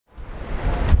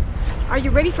Are you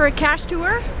ready for a cache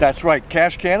tour? That's right,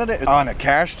 Cache Canada is on a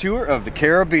cache tour of the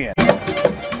Caribbean.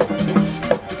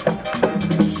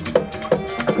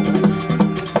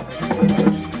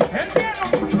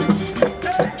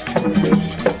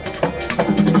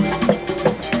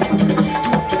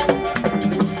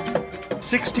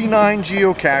 Nine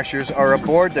geocachers are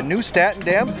aboard the new Staten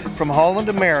Dam from Holland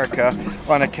America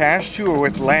on a cache tour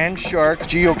with Landsharkz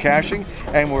Geocaching,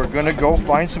 and we're gonna go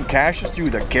find some caches through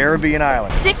the Caribbean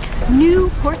island. 6 new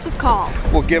ports of call.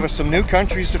 Will give us some new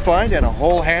countries to find and a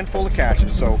whole handful of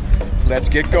caches. So let's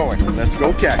get going. Let's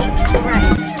go caching.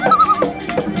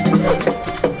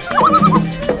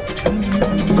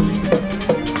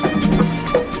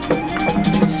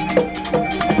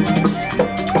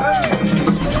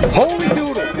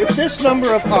 This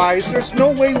number of eyes, there's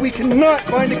no way we cannot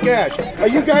find a cache. Are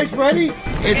you guys ready?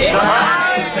 It's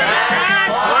time to cache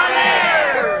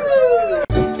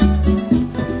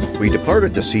Bonaire! We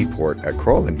departed the seaport at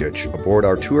Crawlanditch aboard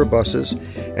our tour buses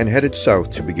and headed south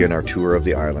to begin our tour of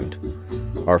the island.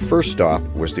 Our first stop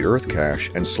was the earth cache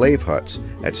and slave huts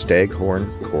at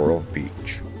Staghorn Coral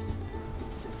Beach.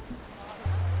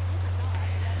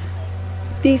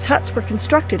 These huts were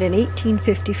constructed in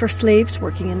 1850 for slaves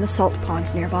working in the salt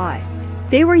ponds nearby.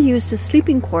 They were used as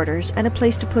sleeping quarters and a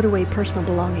place to put away personal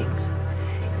belongings.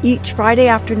 Each Friday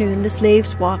afternoon, the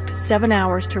slaves walked 7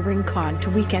 hours to Rincon to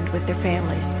weekend with their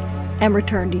families and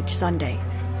returned each Sunday.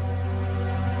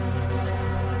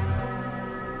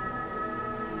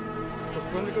 The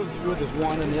one that goes through is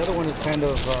one, and the other one is kind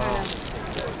of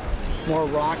more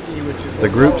rocky, which is... The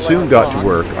group soon got to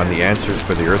work on the answers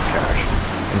for the earth cache.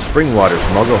 And Springwater's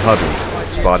Muggle hubby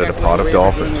spotted a pod of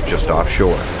dolphins just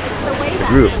offshore. The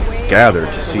group gathered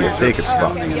to see if they could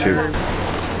spot them too.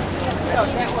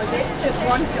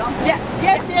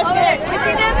 Yes.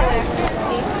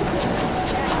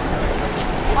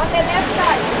 On the left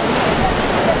side.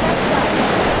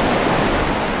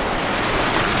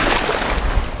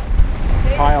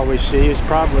 Pile we see is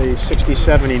probably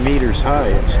 60-70 meters high.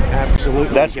 It's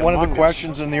absolutely That's humongous. one of the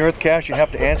questions in the earth cache you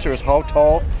have to answer is how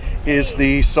tall is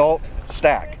the salt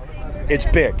stack? It's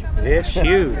big. It's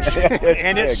huge.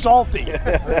 And it's salty.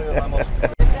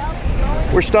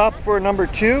 We're stopped for number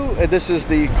 2. This is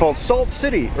the called Salt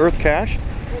City Earth Cache,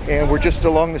 and we're just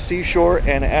along the seashore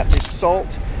and at the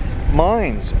salt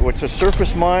mines. It's a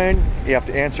surface mine. You have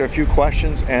to answer a few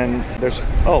questions, and there's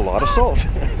a lot of salt.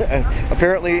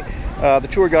 Apparently, the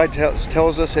tour guide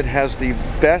tells us it has the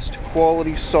best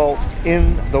quality salt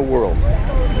in the world,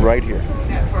 right here.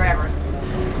 Forever.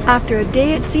 After a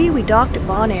day at sea, we docked at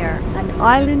Bonaire, an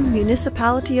island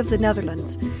municipality of the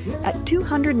Netherlands. At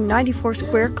 294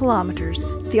 square kilometers,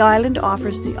 the island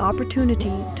offers the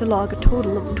opportunity to log a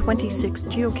total of 26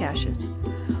 geocaches.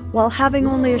 While having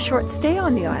only a short stay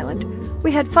on the island,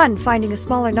 we had fun finding a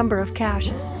smaller number of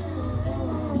caches.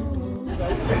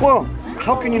 Well,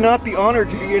 how can you not be honored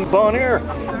to be in Bonaire?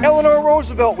 Eleanor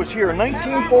Roosevelt was here in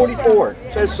 1944.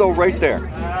 It says so right there.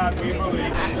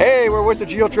 Hey, we're with the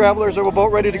Geo Travelers. We're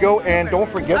about ready to go, and don't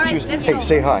forget to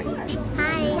say hi.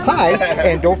 Hi.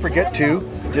 And don't forget to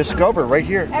discover right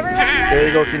here. There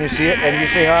you go. Can you see it? And you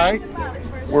say hi.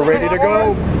 We're ready to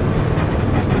go.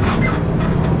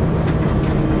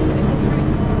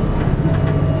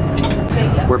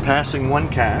 We're passing one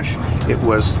cache. It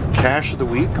was Cache of the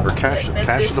Week or Cache of the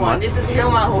Month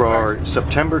for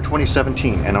September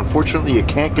 2017. And unfortunately, you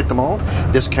can't get them all.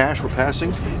 This cache we're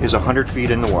passing is 100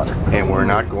 feet in the water, and we're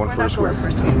not going for a swim.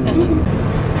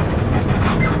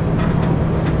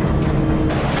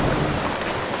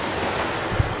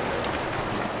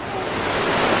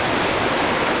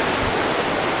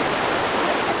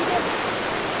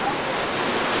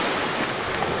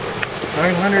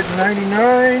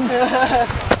 999,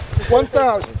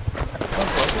 1,000.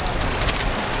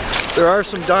 There are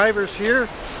some divers here,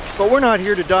 but we're not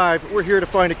here to dive. We're here to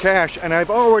find a cache, and I've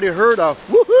already heard a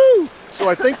woohoo, so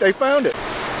I think they found it.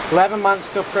 11 months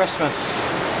till Christmas.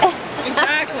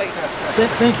 Exactly.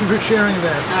 Thank you for sharing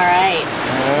that. All right.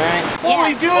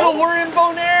 Holy doodle, we're in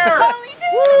Bonaire!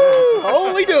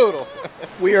 Holy doodle!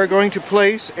 We are going to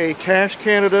place a Cache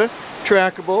Canada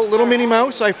trackable little Minnie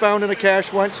Mouse I found in a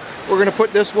cache once. We're going to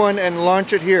put this one and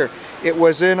launch it here. It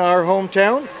was in our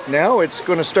hometown. Now it's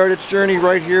going to start its journey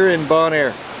right here in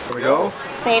Bonaire. There we go.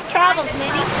 Safe travels,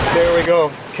 Minnie. There we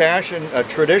go. Cache and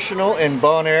traditional in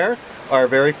Bonaire, our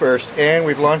very first. And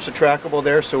we've launched the trackable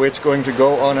there, so it's going to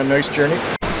go on a nice journey.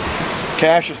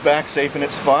 Cache is back safe in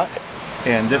its spot.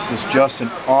 And this is just an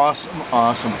awesome,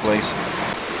 awesome place.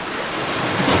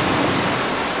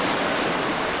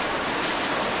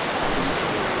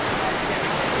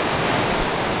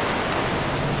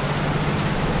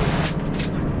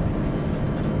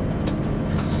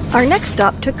 Our next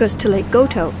stop took us to Lake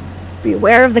Goto.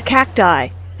 Beware of the cacti,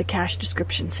 the cache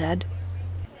description said.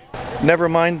 Never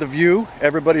mind the view,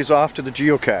 everybody's off to the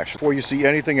geocache. Before you see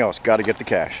anything else, got to get the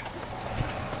cache.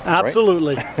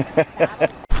 Absolutely.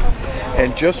 Right?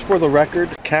 And just for the record,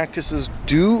 cactuses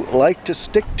do like to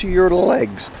stick to your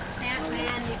legs.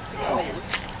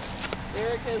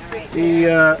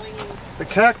 The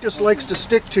cactus likes to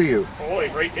stick to you. Oh,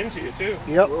 right into you too.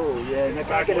 Yep. Oh, yeah, and I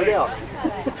can't get it out.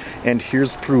 And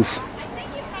here's the proof.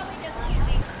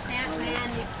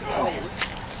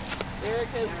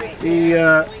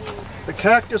 The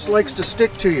cactus likes to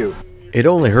stick to you. It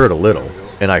only hurt a little,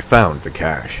 and I found the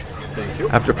cache. Thank you.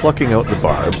 After plucking out the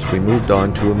barbs, we moved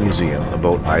on to a museum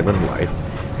about island life,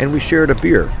 and we shared a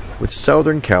beer with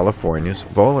Southern California's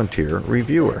volunteer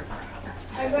reviewer.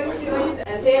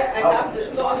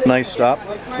 Nice stop.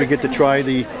 We get to try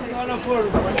the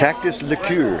cactus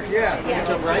liqueur.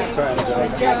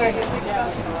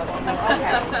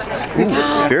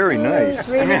 Ooh, very nice.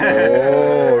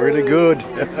 Oh, really good.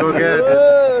 That's so good.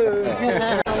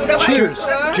 Cheers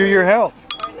to your health.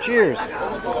 Cheers.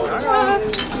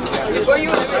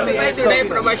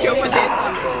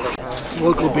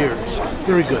 Local beers.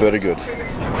 Very good. Very good.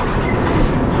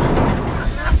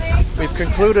 We've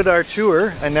concluded our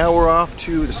tour, and now we're off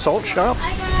to the salt shop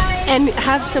And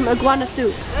have some iguana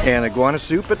soup. and iguana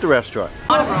soup at the restaurant.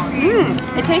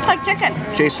 It tastes like chicken.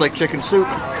 Tastes like chicken soup.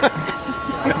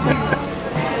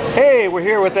 Hey, we're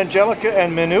here with Angelica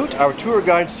and Minute, our tour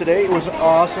guides today. It was an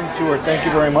awesome tour. Thank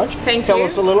you very much. Tell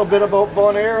us a little bit about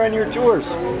Bonaire and your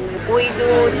tours. We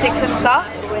do 6 stops.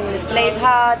 We do the slave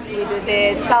huts, we do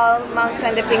the salt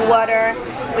mountain, the pink water.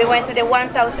 We went to the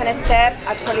 1,000 step.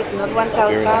 Actually, it's not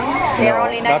 1,000. They're No,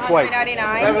 only not quite.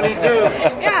 999.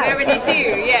 72. Yeah, 72.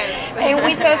 Yes. And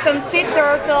we saw some sea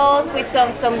turtles. We saw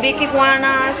some big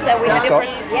iguanas. We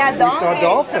had saw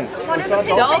dolphins. We saw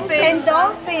dolphins. And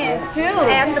dolphins too.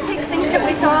 And the big things that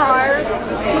we saw are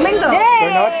flamingos.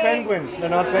 They're not penguins. They're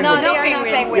not penguins. No, they are not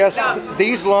penguins. Yes, No.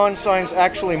 these lawn signs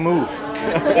actually move.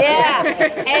 Yeah,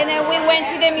 and we went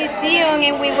to the museum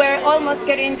and we were almost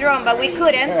getting drunk, but we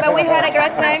couldn't. But we had a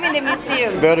great time in the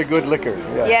museum. Very good liquor.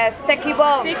 Yeah. Yes, tequila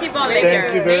ball. Thank you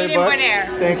very much.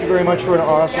 Thank you very much for an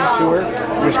awesome tour.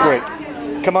 It was great.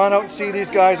 Come on out and see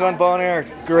these guys on Bonaire.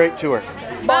 Great tour.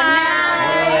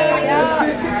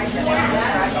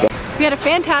 We had a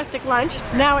fantastic lunch.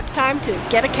 Now it's time to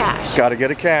get a cache. Got to get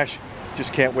a cache.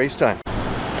 Just can't waste time.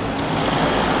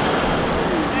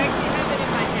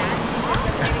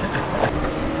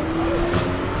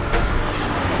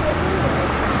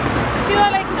 Do I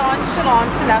like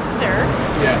nonchalant enough, sir?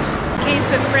 Yes.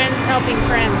 Case of friends helping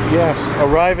friends. Yes.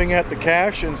 Arriving at the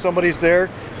cache and somebody's there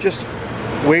just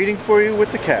waiting for you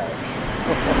with the cache.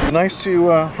 Nice to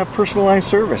have personalized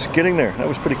service. Getting there. That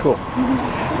was pretty cool.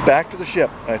 Back to the ship.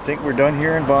 I think we're done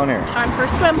here in Bonaire. Time for a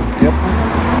swim. Yep.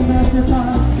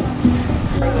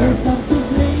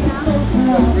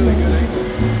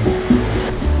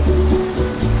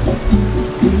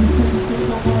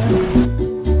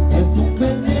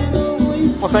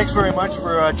 Well, thanks very much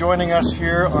for joining us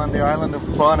here on the island of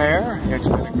Bonaire. It's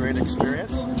been a great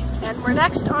experience. And we're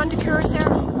next on to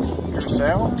Curacao.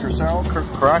 Curacao,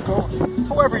 Caraco,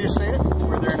 however you say it,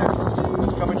 we're there next.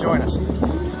 Come and join us.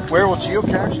 Where will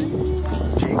geocaching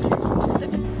take you?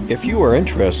 If you are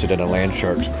interested in a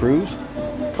Landsharkz cruise,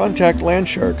 contact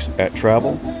Landsharkz at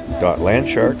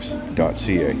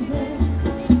travel.landsharkz.ca.